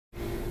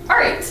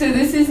Alright, so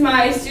this is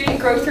my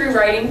student growth through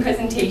writing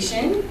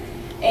presentation,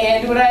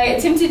 and what I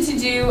attempted to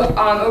do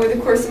over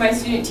the course of my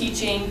student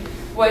teaching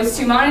was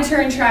to monitor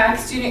and track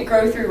student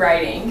growth through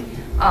writing.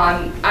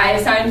 I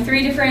assigned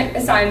 3 different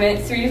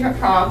assignments, 3 different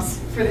prompts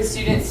for the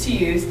students to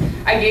use.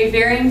 I gave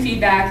varying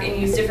feedback and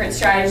used different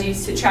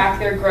strategies to track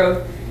their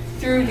growth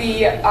through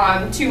the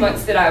 2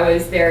 months that I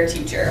was their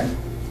teacher.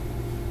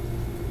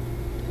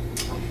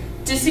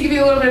 Just to give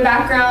you a little bit of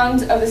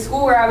background of the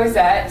school where I was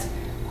at,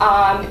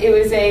 it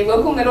was a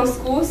local middle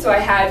school, so I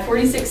had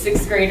 46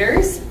 6th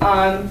graders,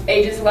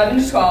 ages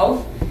 11 to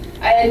 12.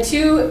 I had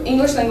 2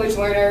 English language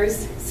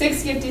learners,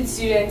 6 gifted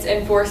students,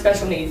 and 4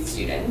 special needs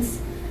students.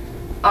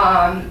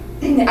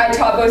 I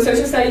taught both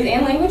social studies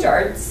and language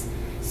arts,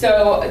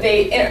 so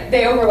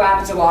they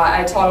overlapped a lot.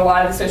 I taught a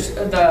lot of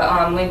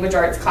the language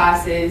arts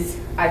classes.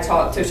 I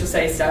taught social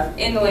studies stuff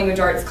in the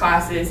language arts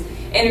classes,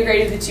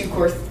 integrated the 2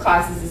 course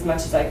classes as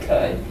much as I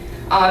could.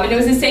 And it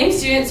was the same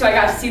students, so I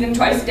got to see them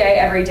twice a day,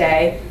 every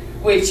day,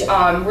 which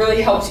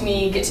really helped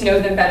me get to know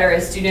them better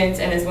as students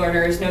and as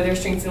learners, know their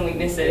strengths and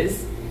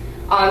weaknesses.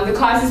 The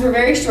classes were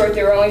very short.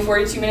 They were only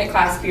 42-minute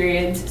class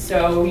periods,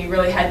 so you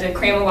really had to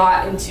cram a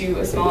lot into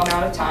a small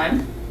amount of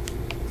time.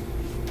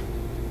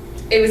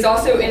 It was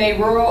also in a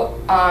rural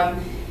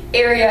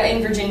area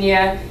in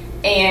Virginia,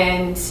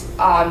 and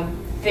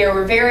there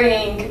were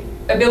varying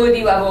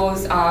ability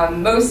levels.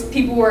 Most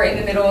people were in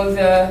the middle of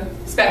the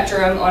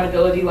spectrum on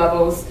ability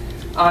levels.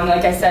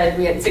 Like I said,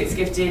 we had 6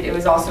 gifted. It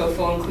was also a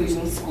full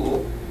inclusion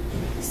school.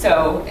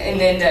 So, and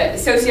then the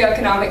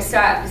socioeconomic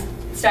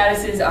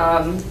statuses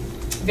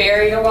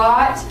varied a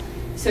lot.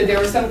 So there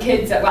were some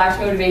kids that lacked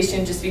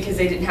motivation just because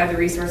they didn't have the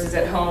resources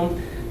at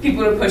home,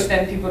 people to push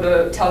them, people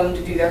to tell them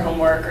to do their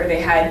homework, or they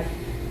had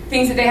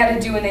things that they had to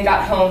do when they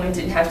got home and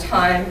didn't have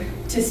time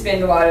to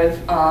spend a lot of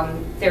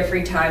their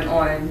free time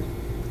on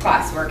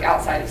classwork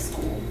outside of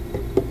school.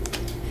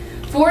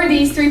 For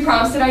these 3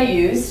 prompts that I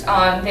used,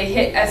 they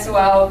hit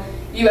SOL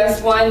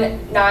US 1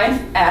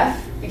 9F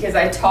because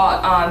I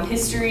taught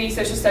history,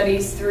 social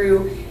studies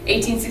through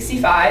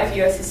 1865,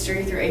 US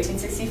history through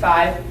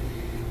 1865.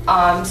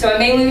 So I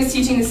mainly was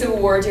teaching the Civil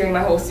War during my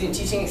whole student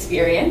teaching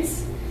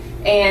experience.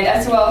 And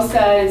SOL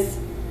 9F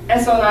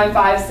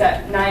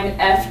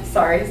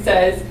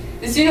says,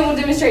 the student will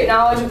demonstrate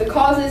knowledge of the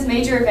causes,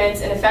 major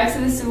events, and effects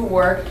of the Civil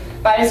War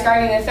by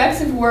describing the effects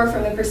of war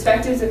from the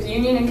perspectives of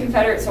Union and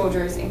Confederate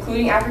soldiers,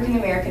 including African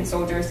American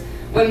soldiers,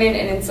 women,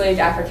 and enslaved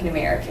African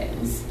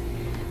Americans.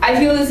 I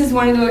feel this is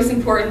one of the most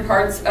important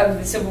parts of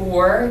the Civil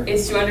War,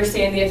 is to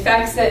understand the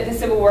effects that the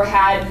Civil War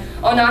had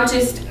on not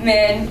just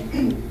men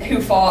who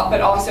fought, but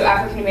also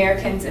African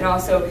Americans and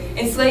also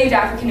enslaved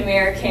African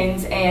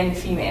Americans and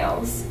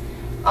females.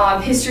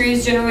 History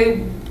is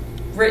generally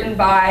written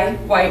by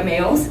white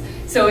males,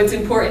 so it's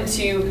important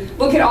to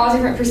look at all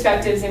different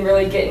perspectives and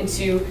really get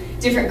into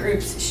different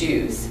groups'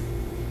 shoes.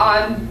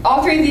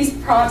 All 3 of these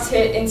prompts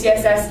hit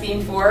NCSS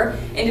Theme 4,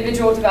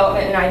 Individual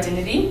Development and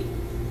Identity.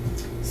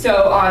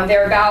 So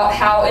they're about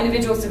how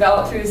individuals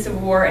developed through the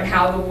Civil War and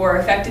how the war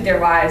affected their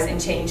lives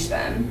and changed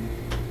them.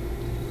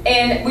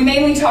 And we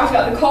mainly talked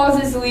about the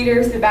causes, the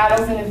leaders, the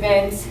battles and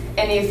events,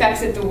 and the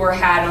effects that the war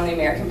had on the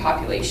American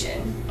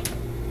population.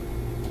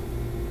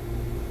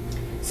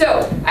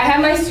 So I had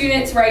my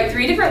students write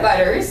 3 different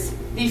letters.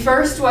 The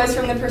first was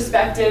from the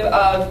perspective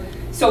of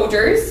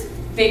soldiers.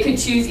 They could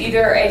choose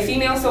either a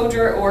female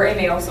soldier or a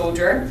male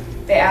soldier.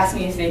 They asked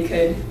me if they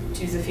could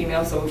choose a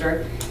female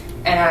soldier,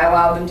 and I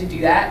allowed them to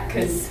do that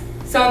because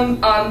some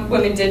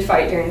women did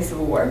fight during the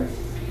Civil War.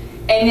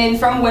 And then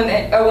from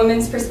a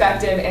woman's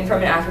perspective and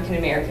from an African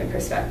American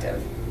perspective.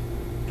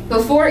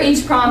 Before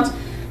each prompt,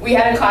 we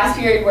had a class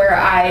period where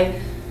I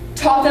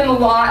taught them a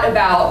lot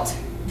about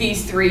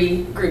these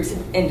 3 groups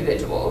of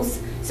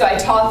individuals. So I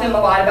taught them a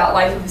lot about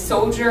life of a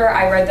soldier.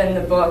 I read them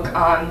the book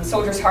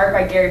Soldier's Heart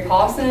by Gary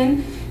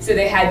Paulson, so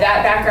they had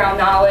that background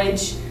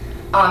knowledge.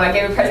 I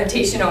gave a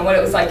presentation on what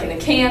it was like in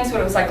the camps,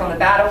 what it was like on the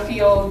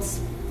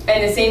battlefields.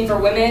 And the same for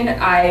women.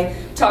 I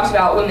talked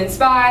about women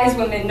spies,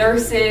 women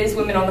nurses,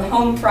 women on the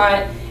home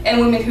front, and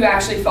women who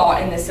actually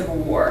fought in the Civil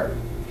War.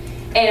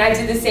 And I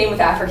did the same with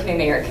African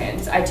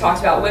Americans. I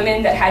talked about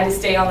women that had to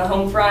stay on the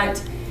home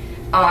front,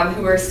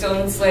 who were still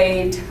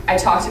enslaved. I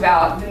talked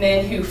about the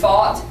men who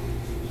fought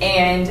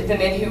and the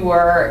men who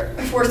were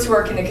forced to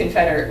work in the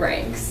Confederate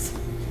ranks.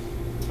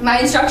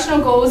 My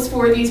instructional goals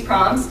for these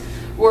prompts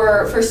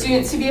were for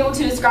students to be able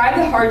to describe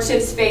the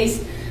hardships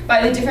faced by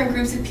the different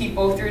groups of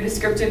people through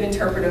descriptive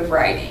interpretive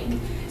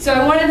writing. So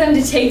I wanted them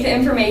to take the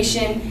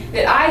information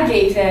that I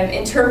gave them,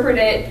 interpret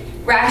it,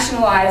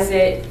 rationalize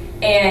it,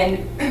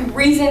 and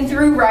reason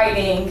through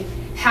writing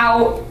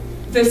how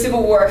the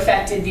Civil War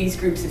affected these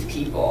groups of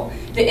people,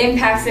 the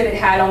impacts that it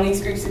had on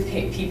these groups of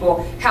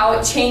people, how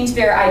it changed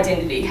their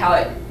identity, how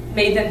it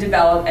made them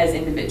develop as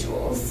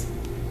individuals.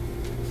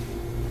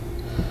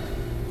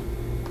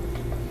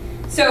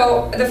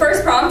 So the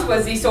first prompt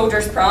was the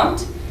soldier's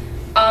prompt.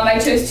 I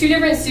chose 2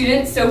 different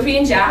students, Sophie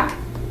and Jack.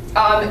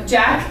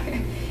 Jack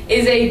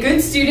is a good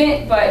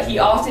student, but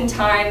he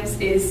oftentimes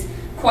is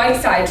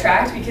quite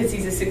sidetracked because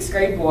he's a 6th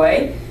grade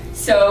boy.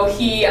 So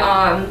he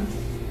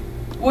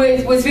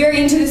was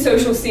very into the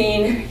social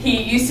scene.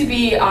 He used to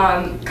be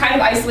kind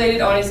of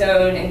isolated on his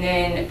own, and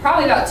then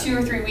probably about 2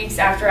 or 3 weeks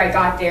after I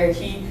got there,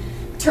 he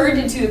turned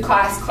into the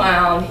class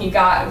clown. He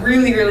got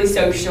really, really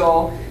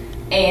social,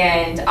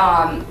 and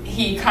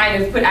he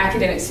kind of put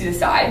academics to the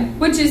side,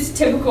 which is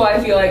typical,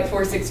 I feel like,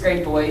 for 6th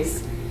grade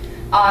boys.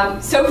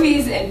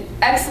 Sophie's an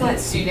excellent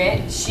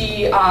student.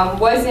 She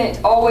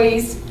wasn't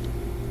always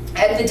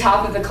at the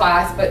top of the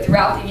class, but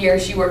throughout the year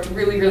she worked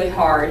really, really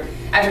hard.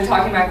 After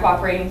talking to my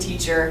cooperating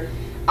teacher,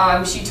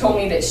 she told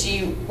me that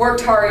she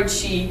worked hard,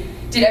 she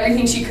did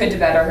everything she could to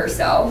better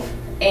herself.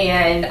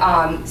 And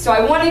so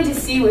I wanted to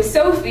see with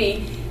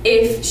Sophie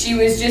if she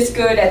was just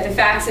good at the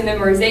facts and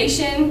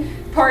memorization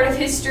part of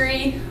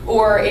history,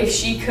 or if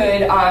she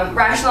could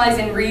rationalize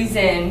and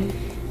reason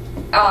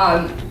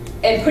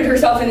and put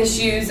herself in the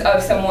shoes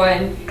of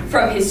someone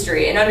from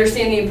history and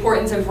understand the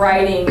importance of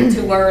writing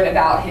to learn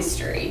about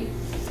history.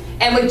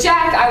 And with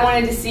Jack, I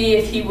wanted to see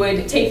if he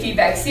would take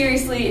feedback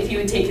seriously, if he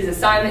would take his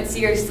assignment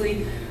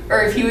seriously,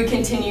 or if he would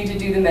continue to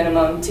do the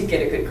minimum to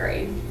get a good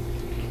grade.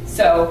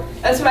 So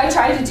that's what I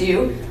tried to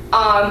do.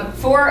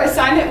 For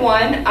assignment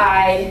 1,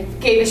 I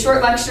gave a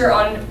short lecture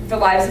on the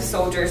lives of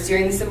soldiers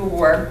during the Civil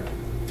War.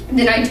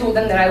 Then I told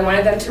them that I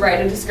wanted them to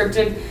write a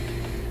descriptive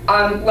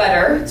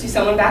letter to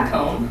someone back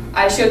home.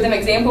 I showed them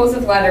examples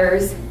of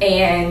letters,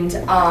 and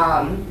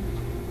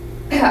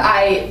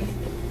I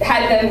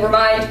had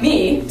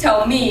them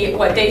tell me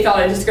what they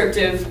thought a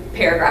descriptive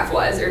paragraph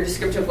was, or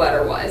descriptive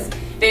letter was.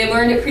 They had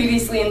learned it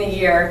previously in the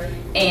year,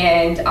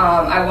 and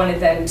I wanted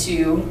them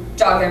to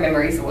jog their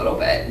memories a little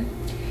bit.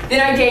 Then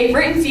I gave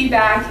written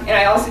feedback, and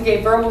I also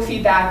gave verbal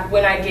feedback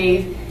when I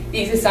gave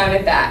these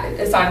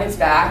assignments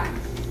back.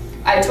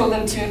 I told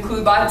them to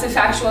include lots of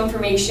factual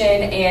information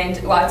and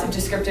lots of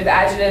descriptive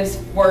adjectives,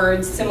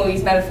 words,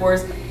 similes,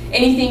 metaphors,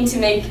 anything to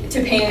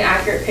paint an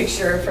accurate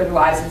picture for the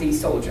lives of these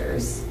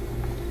soldiers.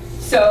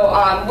 So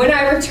when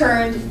I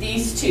returned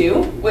these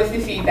 2 with the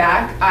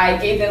feedback, I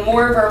gave them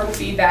more verbal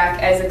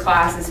feedback as a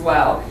class as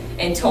well,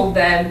 and told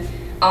them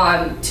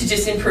to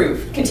just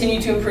improve, continue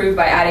to improve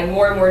by adding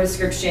more and more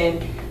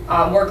description,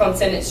 work on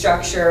sentence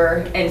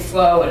structure and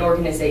flow and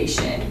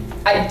organization.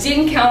 I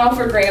didn't count off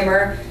for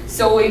grammar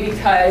solely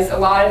because a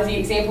lot of the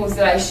examples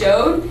that I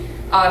showed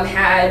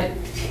had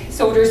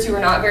soldiers who were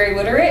not very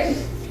literate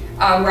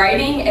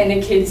writing, and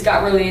the kids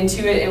got really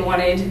into it and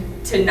wanted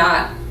to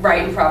not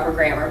write in proper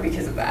grammar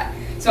because of that.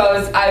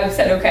 So I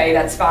said, okay,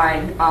 that's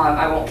fine.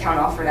 I won't count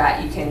off for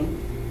that. You can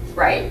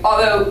write.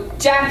 Although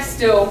Jack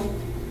still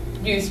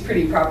used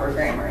pretty proper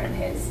grammar in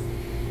his.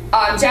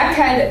 Jack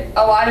had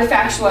a lot of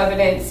factual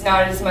evidence,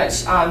 not as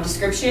much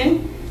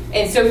description,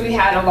 and Sophie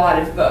had a lot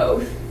of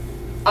both.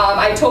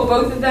 I told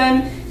both of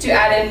them to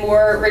add in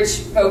more rich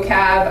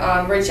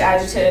vocab, rich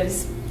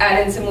adjectives,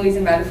 add in similes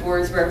and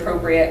metaphors where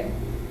appropriate.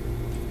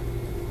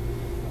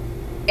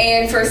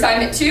 And for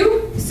assignment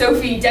 2,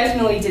 Sophie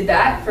definitely did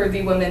that for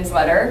the women's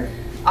letter.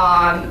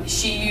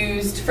 She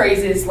used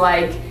phrases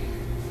like,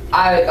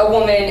 a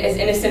woman as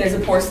innocent as a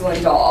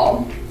porcelain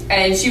doll.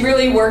 And she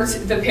really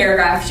worked the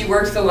paragraph, she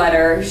worked the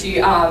letter, she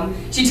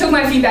took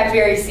my feedback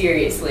very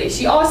seriously.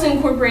 She also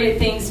incorporated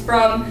things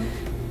from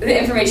the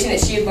information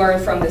that she had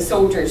learned from the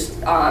soldiers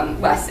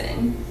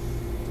lesson.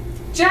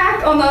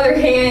 Jack, on the other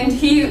hand,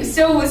 he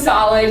still was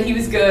solid, he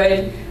was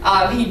good.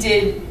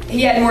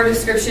 He had more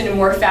description and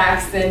more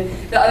facts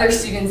than the other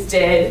students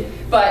did,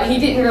 but he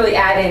didn't really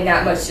add in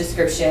that much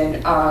description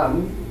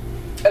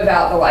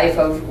about the life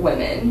of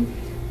women.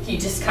 He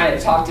just kind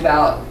of talked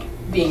about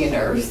being a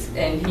nurse,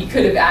 and he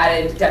could have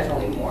added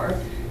definitely more.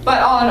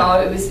 But all in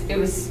all, it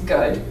was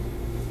good.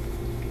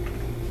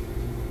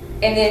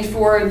 And then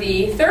for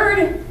the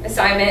 3rd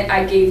assignment,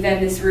 I gave them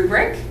this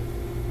rubric,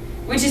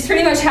 which is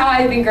pretty much how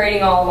I've been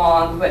grading all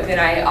along, but then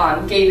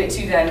I gave it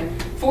to them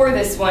for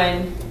this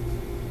one,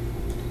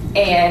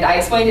 and I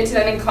explained it to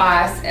them in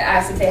class,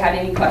 asked if they had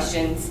any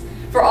questions.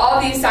 For all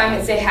of the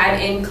assignments, they had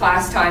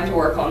in-class time to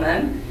work on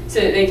them,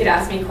 so that they could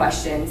ask me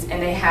questions,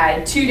 and they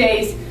had 2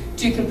 days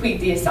to complete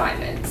the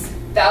assignments.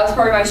 That was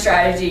part of my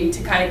strategy,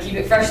 to kind of keep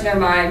it fresh in their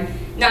mind,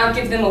 not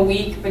give them a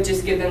week, but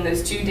just give them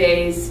those 2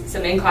 days,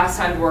 some in-class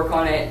time to work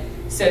on it,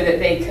 so that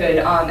they could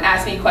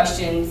ask me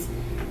questions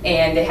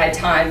and they had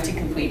time to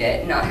complete it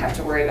and not have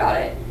to worry about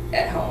it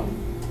at home.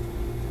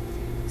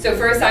 So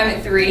for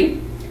assignment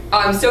 3,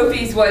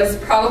 Sophie's was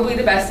probably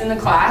the best in the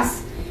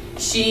class.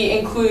 She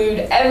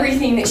included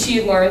everything that she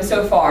had learned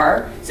so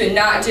far, so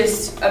not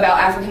just about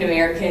African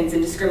Americans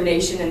and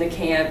discrimination in the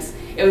camps.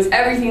 It was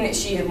everything that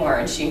she had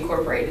learned, she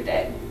incorporated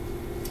it.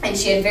 And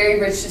she had very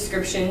rich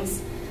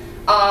descriptions.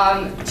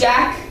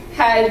 Jack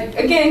had,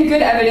 again,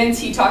 good evidence.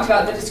 He talked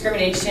about the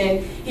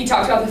discrimination. He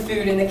talked about the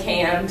food in the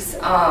camps.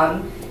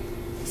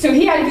 So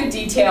he had good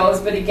details,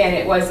 but again,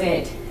 it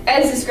wasn't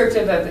as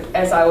descriptive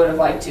as I would have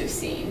liked to have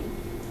seen.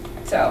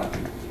 So,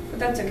 but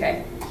that's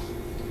okay.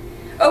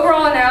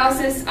 Overall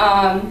analysis,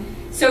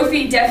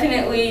 Sophie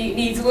definitely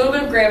needs a little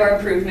bit of grammar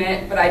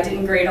improvement, but I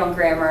didn't grade on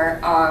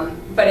grammar.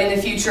 But in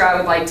the future, I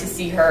would like to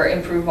see her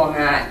improve on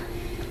that.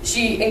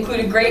 She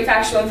included great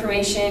factual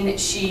information.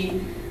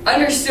 She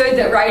understood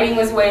that writing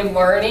was a way of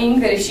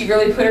learning, that if she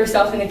really put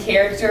herself in the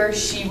character,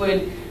 she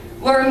would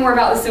learn more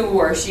about the Civil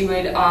War. She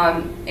would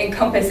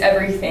encompass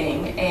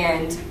everything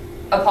and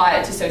apply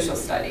it to social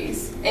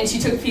studies. And she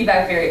took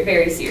feedback very,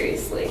 very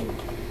seriously.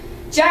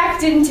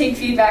 Jack didn't take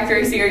feedback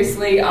very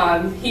seriously.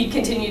 He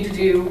continued to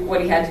do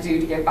what he had to do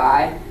to get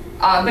by.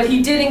 But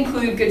he did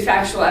include good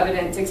factual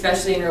evidence,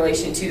 especially in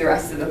relation to the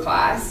rest of the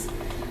class.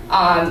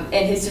 And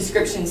his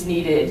descriptions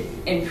needed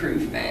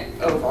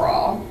improvement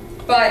overall.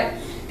 But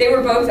they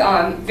were both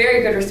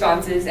very good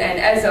responses, and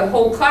as a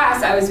whole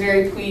class, I was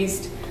very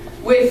pleased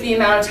with the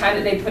amount of time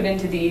that they put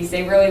into these.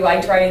 They really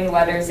liked writing the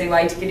letters, they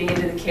liked getting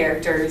into the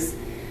characters,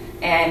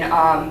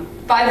 and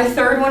by the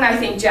third one, I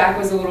think Jack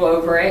was a little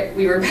over it.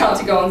 We were about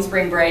to go on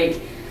spring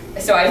break,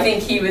 so I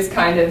think he was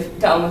kind of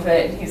done with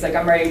it. He's like,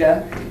 I'm ready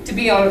to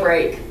be on a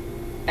break,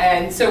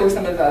 and so were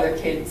some of the other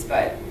kids,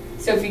 but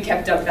Sophie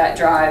kept up that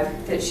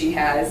drive that she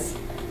has.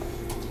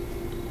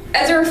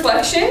 As a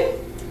reflection,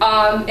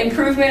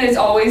 improvement is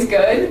always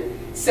good,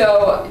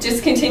 so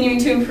just continuing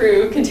to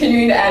improve,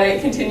 continuing to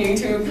edit, continuing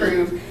to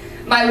improve.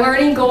 My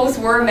learning goals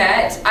were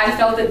met. I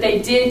felt that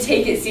they did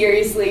take it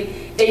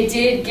seriously. They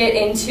did get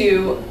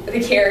into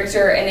the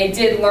character, and they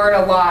did learn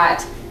a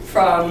lot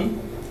from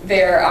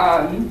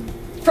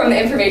from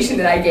the information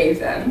that I gave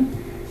them.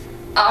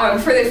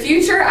 For the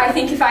future, I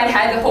think if I'd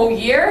had the whole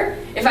year,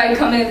 if I'd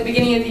come in at the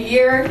beginning of the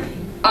year,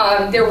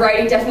 their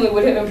writing definitely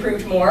would have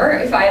improved more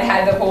if I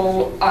had had the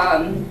whole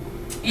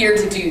year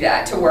to do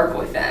that, to work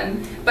with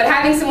them. But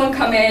having someone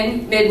come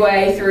in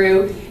midway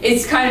through,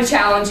 it's kind of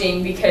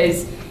challenging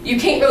because you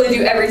can't really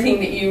do everything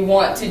that you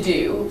want to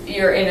do.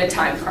 You're in a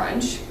time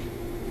crunch.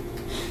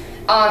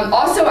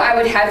 Also, I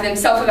would have them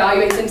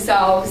self-evaluate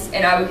themselves,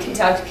 and I would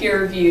conduct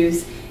peer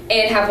reviews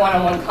and have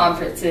one-on-one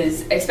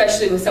conferences,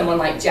 especially with someone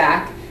like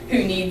Jack,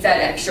 who needs that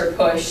extra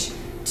push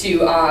to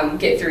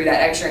get through,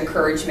 that extra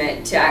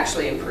encouragement to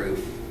actually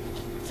improve.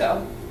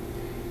 So,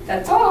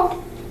 that's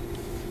all.